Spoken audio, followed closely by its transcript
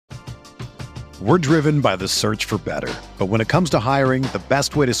We're driven by the search for better. But when it comes to hiring, the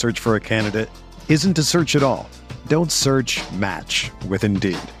best way to search for a candidate isn't to search at all. Don't search, match with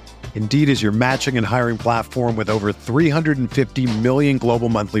Indeed. Indeed is your matching and hiring platform with over 350 million global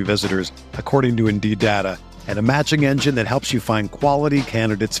monthly visitors, according to Indeed data, and a matching engine that helps you find quality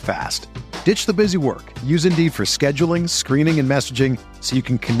candidates fast. Ditch the busy work. Use Indeed for scheduling, screening, and messaging so you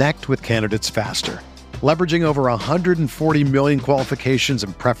can connect with candidates faster. Leveraging over 140 million qualifications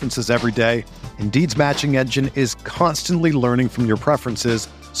and preferences every day, Indeed's matching engine is constantly learning from your preferences,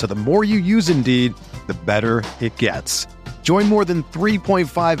 so the more you use Indeed, the better it gets. Join more than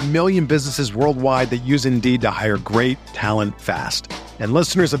 3.5 million businesses worldwide that use Indeed to hire great talent fast. And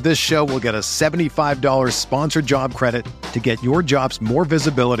listeners of this show will get a $75 sponsored job credit to get your jobs more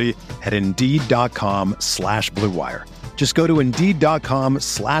visibility at Indeed.com/Blue Wire. Just go to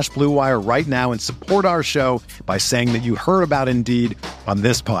Indeed.com/Blue Wire right now and support our show by saying that you heard about Indeed on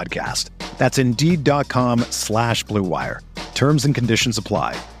this podcast. That's Indeed.com/Blue Wire. Terms and conditions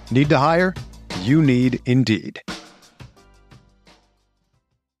apply. Need to hire? You need Indeed.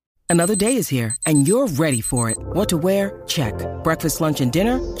 Another day is here, and you're ready for it. What to wear? Check. Breakfast, lunch, and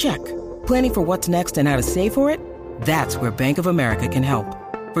dinner? Check. Planning for what's next and how to save for it? That's where Bank of America can help.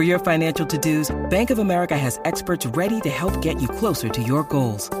 For your financial to-dos, Bank of America has experts ready to help get you closer to your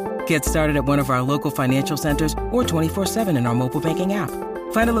goals. Get started at one of our local financial centers or 24/7 in our mobile banking app.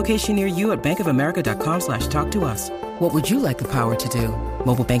 Find a location near you at bankofamerica.com/talktous. What would you like the power to do?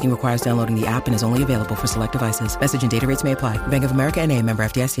 Mobile banking requires downloading the app and is only available for select devices. Message and data rates may apply. Bank of America N.A., member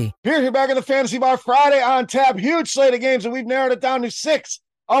FDIC. Here back in the Fantasy Bar Friday on tap. Huge slate of games, and we've narrowed it down to 6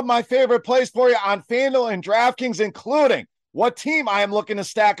 of my favorite plays for you on FanDuel and DraftKings, including what team I am looking to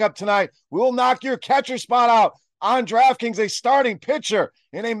stack up tonight. We will knock your catcher spot out on DraftKings, a starting pitcher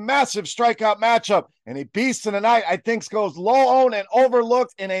in a massive strikeout matchup, and a beast in the night I think goes low owned and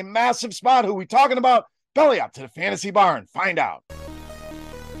overlooked in a massive spot. Who we talking about? Belly up to the Fantasy Bar and find out.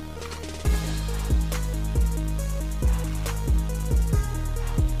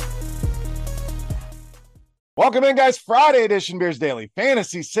 Welcome in, guys. Friday edition Beers Daily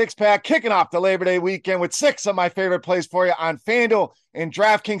Fantasy Six-Pack, kicking off the Labor Day weekend with 6 of my favorite plays for you on FanDuel and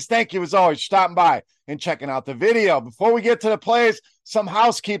DraftKings. Thank you, as always, for stopping by and checking out the video. Before we get to the plays, some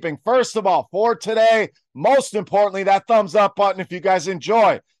housekeeping. First of all, for today, most importantly, that thumbs up button if you guys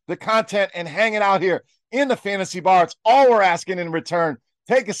enjoy the content and hanging out here in the Fantasy Bar. It's all we're asking in return.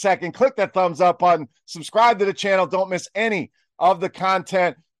 Take a second, click that thumbs up button, subscribe to the channel. Don't miss any of the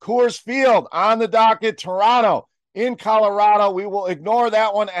content. Coors Field on the docket, Toronto in Colorado. We will ignore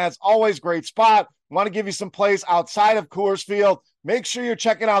that one. As always, great spot. Want to give you some plays outside of Coors Field. Make sure you're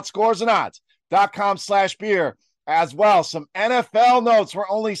checking out scoresandodds.com/beer as well. Some NFL notes. We're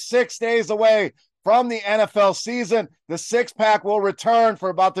only 6 days away from the NFL season. The six-pack will return for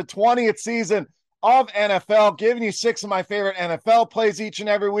about the 20th season of NFL, giving you 6 of my favorite NFL plays each and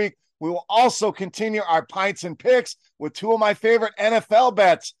every week. We will also continue our pints and picks with 2 of my favorite NFL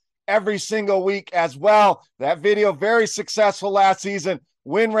bets every single week as well. That video, very successful last season.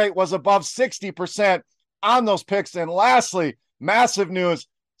 Win rate was above 60% on those picks. And lastly, massive news,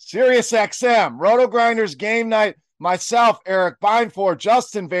 SiriusXM, Roto Grinders game night. Myself, Eric Beinford,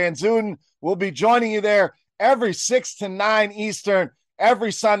 Justin Van Zuden will be joining you there every 6 to 9 Eastern,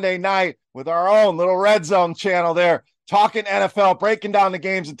 every Sunday night with our own little Red Zone channel there. Talking NFL, breaking down the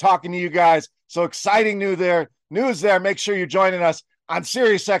games, and talking to you guys. So exciting news there. Make sure you're joining us on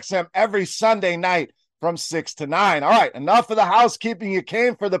SiriusXM every Sunday night from 6 to 9. All right, enough of the housekeeping. You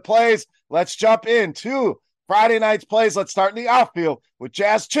came for the plays. Let's jump into Friday night's plays. Let's start in the outfield with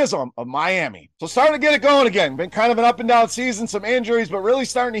Jazz Chisholm of Miami. So starting to get it going again. Been kind of an up and down season, some injuries, but really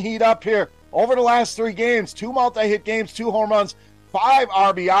starting to heat up here over the last 3 games. 2 multi-hit games, 2 home runs, 5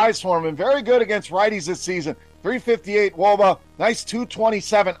 RBIs for him, and very good against righties this season. 358 WOBA, nice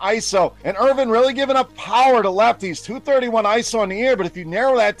 227 ISO, and Irvin really giving up power to lefties, 231 ISO in the year, but if you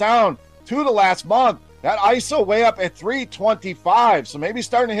narrow that down to the last month, that ISO way up at 325, so maybe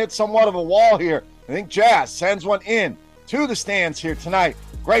starting to hit somewhat of a wall here. I think Jazz sends one in to the stands here tonight.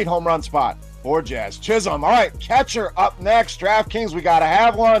 Great home run spot for Jazz Chisholm. All right, catcher up next. DraftKings, we got to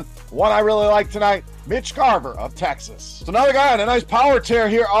have one. One I really like tonight, Mitch Garver of Texas. So another guy on a nice power tear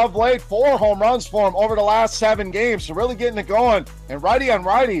here of late. 4 home runs for him over the last 7 games. So really getting it going. And righty on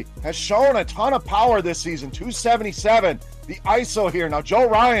righty has shown a ton of power this season. 277, the ISO here. Now Joe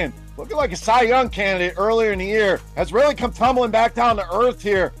Ryan, looking like a Cy Young candidate earlier in the year, has really come tumbling back down to earth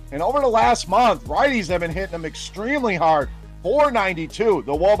here. And over the last month, righties have been hitting him extremely hard. 492,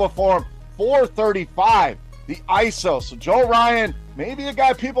 the WOBA for him. 435, the ISO. So Joe Ryan, maybe a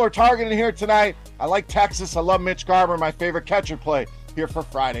guy people are targeting here tonight. I like Texas. I love Mitch Garver, my favorite catcher play here for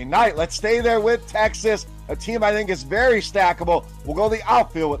Friday night. Let's stay there with Texas, a team I think is very stackable. We'll go the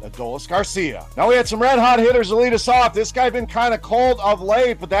outfield with Adolis Garcia. Now we had some red-hot hitters to lead us off. This guy's been kind of cold of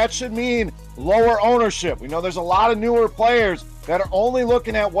late, but that should mean lower ownership. We know there's a lot of newer players that are only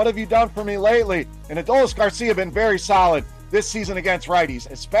looking at what have you done for me lately, and Adolis Garcia been very solid this season against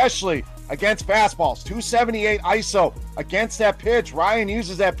righties, especially against fastballs. 278 ISO against that pitch. Ryan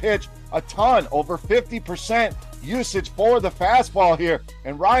uses that pitch a ton, over 50% usage for the fastball here.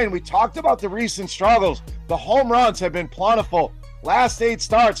 And Ryan, we talked about the recent struggles. The home runs have been plentiful. Last 8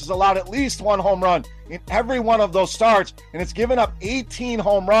 starts has allowed at least 1 home run in every one of those starts, and it's given up 18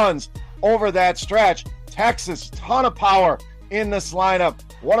 home runs over that stretch. Texas, ton of power in this lineup.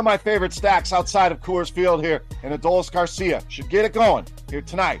 One of my favorite stacks outside of Coors Field here, and Adolis Garcia should get it going here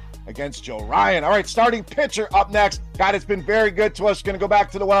tonight against Joe Ryan. All right, starting pitcher up next. Guy that's been very good to us. Going to go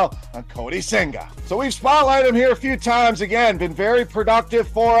back to the well on Cody Senga. So we've spotlighted him here a few times. Again, been very productive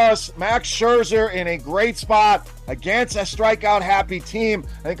for us. Max Scherzer in a great spot against a strikeout-happy team.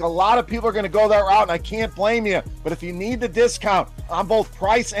 I think a lot of people are going to go that route, and I can't blame you. But if you need the discount on both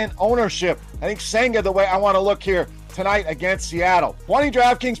price and ownership, I think Senga the way I want to look here tonight against Seattle. 20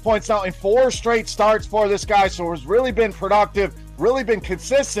 DraftKings points now in 4 straight starts for this guy, so has really been productive, really been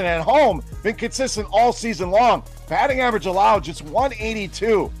consistent at home, been consistent all season long. Batting average allowed just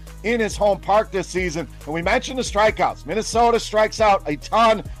 182 in his home park this season. And we mentioned the strikeouts. Minnesota strikes out a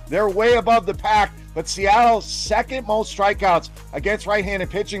ton. They're way above the pack, but Seattle's second most strikeouts against right-handed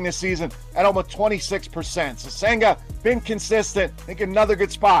pitching this season at almost 26%. So Senga, been consistent. I think another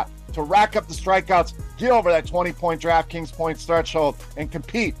good spot to rack up the strikeouts, get over that 20-point DraftKings points threshold, and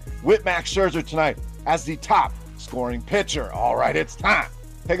compete with Max Scherzer tonight as the top scoring pitcher. All right, it's time.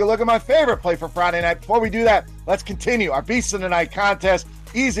 Take a look at my favorite play for Friday night. Before we do that, let's continue our Beast of the Night contest.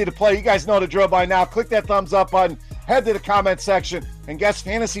 Easy to play. You guys know the drill by now. Click that thumbs up button, head to the comment section, and guess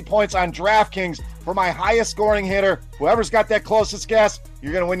fantasy points on DraftKings for my highest scoring hitter. Whoever's got that closest guess,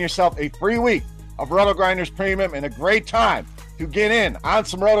 you're going to win yourself a free week of Roto Grinders Premium and a great time to get in on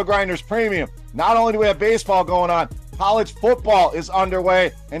some Roto Grinders Premium. Not only do we have baseball going on, college football is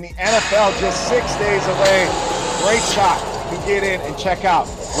underway, and the NFL just 6 days away. Great shot to get in and check out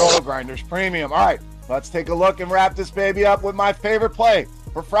Roto Grinders Premium. All right, let's take a look and wrap this baby up with my favorite play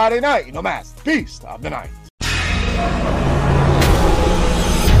for Friday night. You know, Mass, Beast of the Night.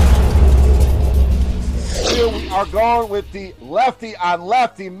 Here we are going with the lefty on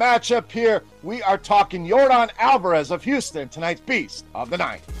lefty matchup here. We are talking Yordan Alvarez of Houston, tonight's Beast of the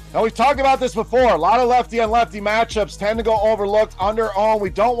Night. Now, we've talked about this before. A lot of lefty on lefty matchups tend to go overlooked, under-owned. We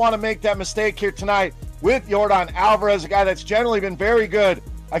don't want to make that mistake here tonight with Yordan Alvarez, a guy that's generally been very good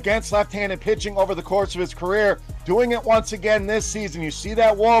against left-handed pitching over the course of his career. Doing it once again this season. You see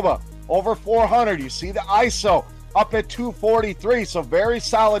that WOBA over 400. You see the ISO up at 243, so very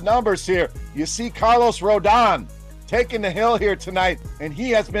solid numbers here. You see Carlos Rodon taking the hill here tonight, and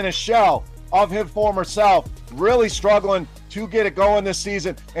he has been a shell of his former self, really struggling to get it going this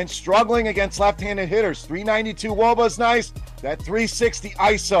season and struggling against left-handed hitters. 392 WOBA is nice. That 360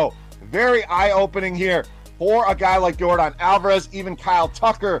 ISO, very eye-opening here for a guy like Yordan Alvarez, even Kyle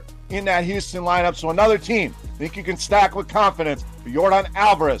Tucker in that Houston lineup. So another team I think you can stack with confidence for Yordan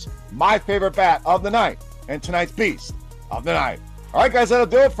Alvarez, my favorite bat of the night and tonight's Beast of the Night. All right, guys, that'll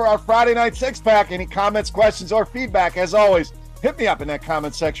do it for our Friday night six-pack. Any comments, questions, or feedback, as always, hit me up in that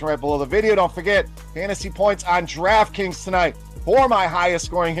comment section right below the video. Don't forget, fantasy points on DraftKings tonight for my highest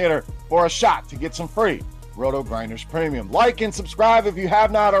scoring hitter for a shot to get some free Roto Grinders Premium. Like and subscribe if you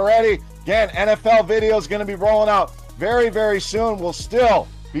have not already. Again, NFL videos going to be rolling out very, very soon. We'll still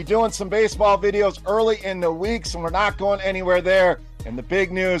be doing some baseball videos early in the week, so we're not going anywhere there. And the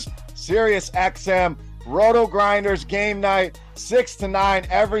big news, SiriusXM Roto Grinders game night, 6 to 9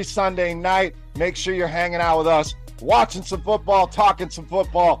 every Sunday night. Make sure you're hanging out with us, watching some football, talking some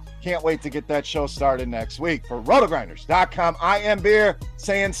football. Can't wait to get that show started next week. For rotogrinders.com, I am Beer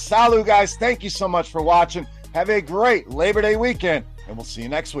saying salut, guys. Thank you so much for watching. Have a great Labor Day weekend, and we'll see you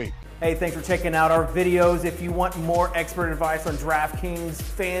next week. Hey, thanks for checking out our videos. If you want more expert advice on DraftKings,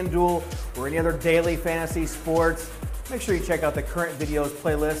 FanDuel, or any other daily fantasy sports, make sure you check out the current videos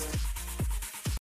playlist